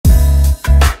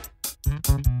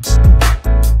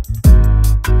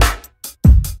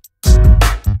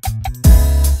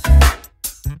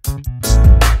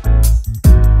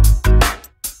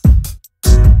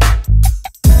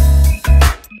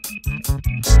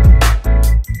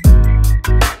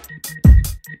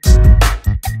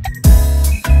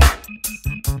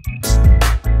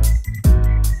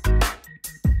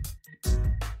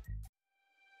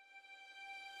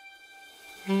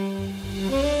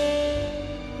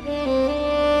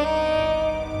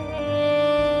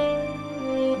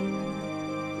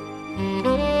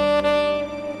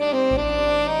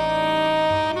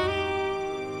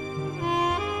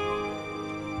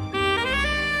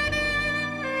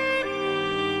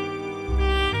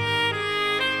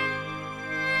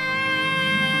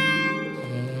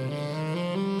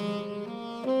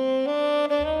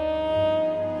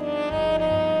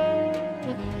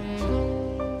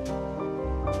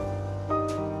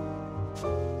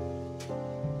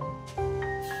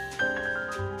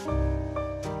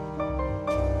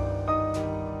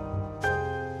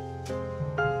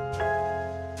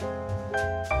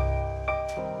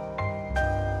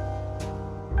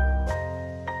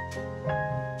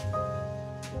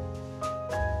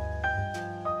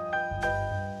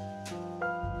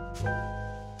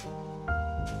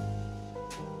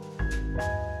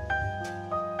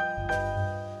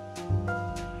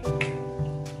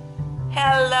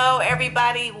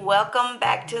everybody, welcome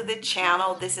back to the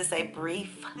channel. This is a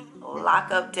brief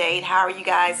lock update. How are you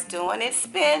guys doing? It's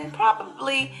been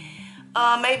probably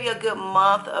maybe a good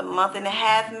month, a month and a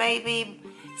half maybe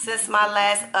since my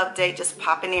last update. Just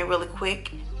popping in really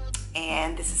quick,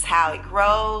 and this is how it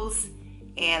grows.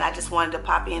 And I just wanted to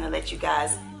pop in and let you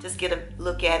guys just get a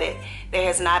look at it. There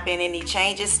has not been any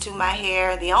changes to my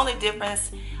hair. The only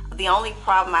difference, the only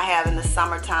problem I have in the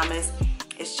summertime is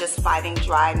it's just fighting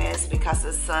dryness, because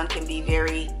the sun can be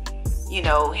very,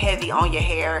 heavy on your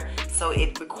hair. So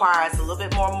it requires a little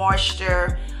bit more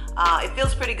moisture. It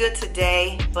feels pretty good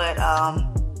today, but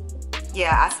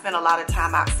yeah, I spend a lot of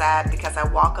time outside because I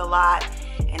walk a lot,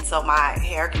 and so my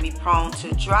hair can be prone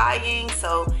to drying.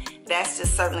 So that's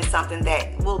just certainly something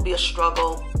that will be a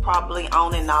struggle, probably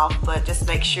on and off, but just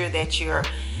make sure that you're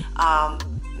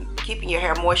keeping your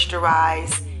hair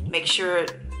moisturized. Make sure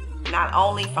not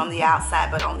only from the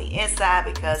outside but on the inside,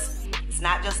 because it's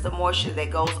not just the moisture that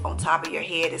goes on top of your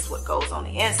head, it's what goes on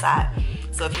the inside.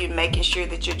 So if you're making sure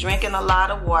that you're drinking a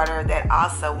lot of water, that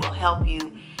also will help you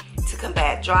to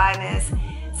combat dryness.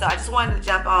 So I just wanted to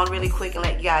jump on really quick and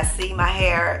let you guys see my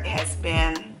hair has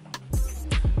been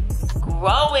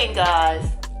growing, guys.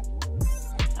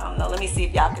 I don't know, let me see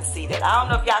if y'all can see that. I don't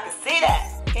know if y'all can see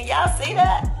that. Can y'all see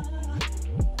that?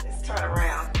 Let's turn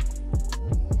around.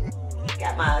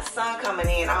 Got my sun coming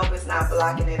in. I hope it's not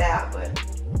blocking it out, but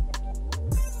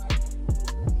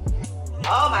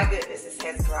oh my goodness, this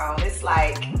has grown. It's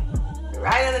like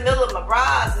right in the middle of my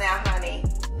bras now, honey.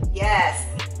 Yes.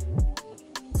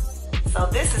 So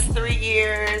this is 3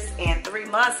 years and 3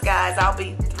 months, guys. I'll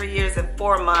be 3 years and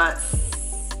 4 months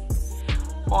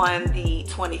on the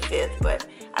 25th, but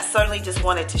I certainly just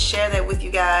wanted to share that with you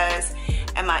guys.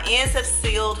 And my ends have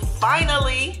sealed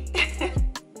finally.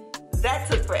 That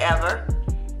took forever,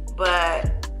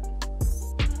 but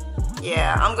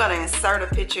yeah, I'm gonna insert a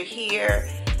picture here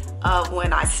of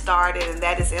when I started, and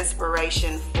that is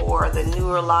inspiration for the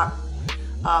newer Loc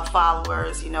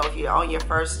followers. If you're on your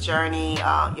first journey,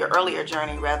 your earlier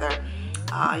journey rather,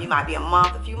 you might be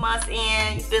a few months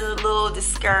in, you've been a little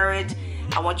discouraged.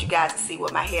 I want you guys to see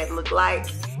what my head looked like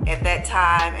at that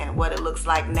time and what it looks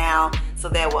like now, so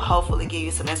that will hopefully give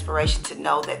you some inspiration to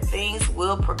know that things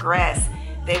will progress.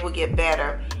 They will get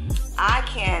better. I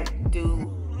can't do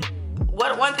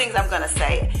one thing I'm gonna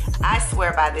say, I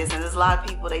swear by this, and there's a lot of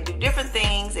people, they do different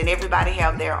things, and everybody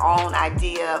have their own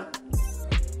idea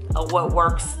of what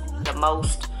works the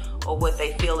most, or what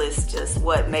they feel is just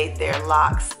what made their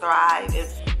locks thrive,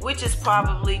 which is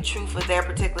probably true for their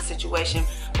particular situation.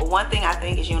 But one thing I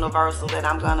think is universal that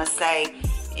I'm gonna say: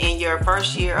 in your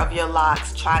first year of your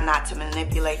locks, try not to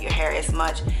manipulate your hair as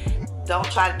much. Don't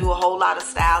try to do a whole lot of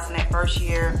styles in that first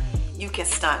year. You can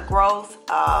stunt growth.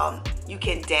 You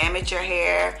can damage your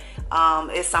hair.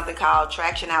 It's something called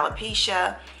traction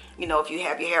alopecia. If you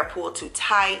have your hair pulled too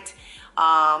tight,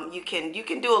 you can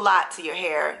do a lot to your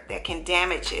hair that can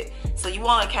damage it. So you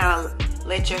want to kind of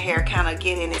let your hair kind of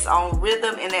get in its own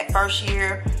rhythm in that first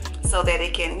year, so that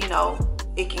it can,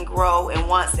 it can grow. And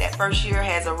once that first year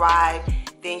has arrived,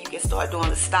 then you can start doing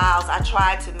the styles. I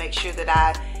tried to make sure that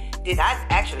I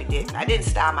didn't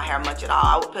style my hair much at all.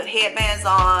 I would put headbands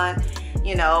on,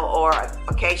 or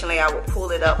occasionally I would pull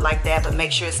it up like that, but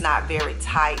make sure it's not very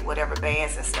tight, whatever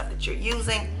bands and stuff that you're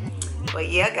using. But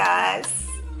yeah, guys,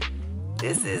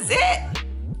 this is it.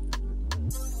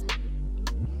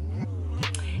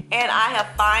 And I have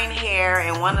fine hair,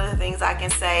 and one of the things I can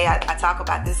say, I talk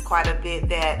about this quite a bit,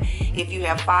 that if you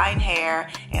have fine hair,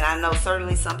 and I know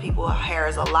certainly some people's hair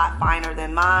is a lot finer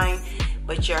than mine,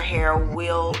 but your hair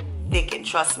will thicken,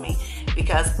 trust me,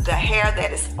 because the hair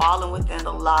that is falling within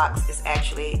the locks is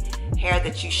actually hair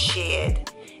that you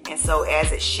shed. And so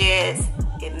as it sheds,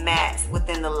 it mats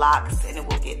within the locks and it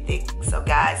will get thick. So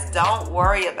guys, don't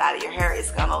worry about it. Your hair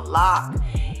is gonna lock.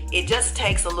 It just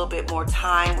takes a little bit more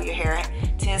time when your hair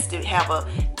tends to have a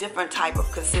different type of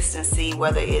consistency,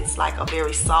 whether it's like a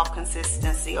very soft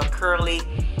consistency or curly.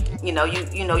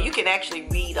 You can actually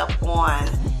read up on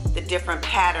the different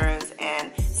patterns,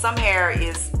 and some hair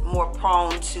is more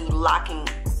prone to locking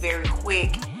very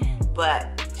quick, but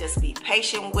just be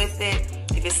patient with it.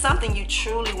 If it's something you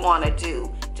truly want to do,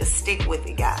 just stick with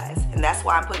it, guys. And that's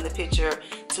why I'm putting the picture,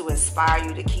 to inspire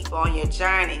you to keep on your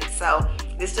journey. So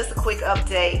this is just a quick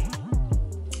update,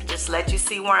 just let you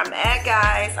see where I'm at,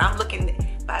 guys. I'm looking,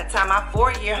 by the time I'm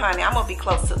 4 year, honey, I'm gonna be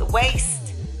close to the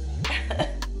waist.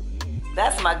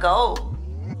 That's my goal.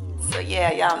 So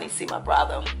yeah, y'all need to see my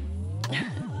brother.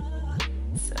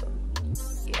 So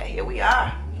yeah, here we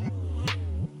are.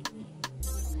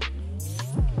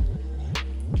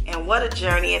 And what a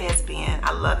journey it has been.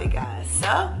 I love it, guys.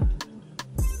 So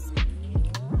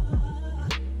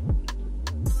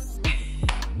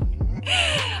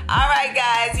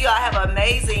you all have an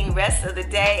amazing rest of the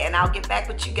day, and I'll get back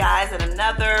with you guys in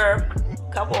another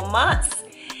couple of months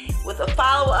with a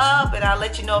follow-up, and I'll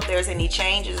let you know if there's any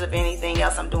changes, if anything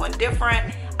else I'm doing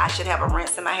different. I should have a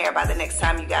rinse in my hair by the next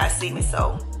time you guys see me,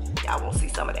 so y'all won't see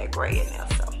some of that gray in there.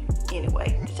 So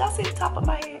anyway, did y'all see the top of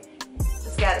my head?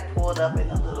 Just got it pulled up in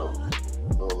a little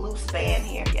loose band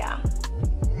here, yeah.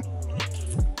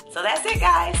 So that's it,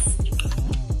 guys.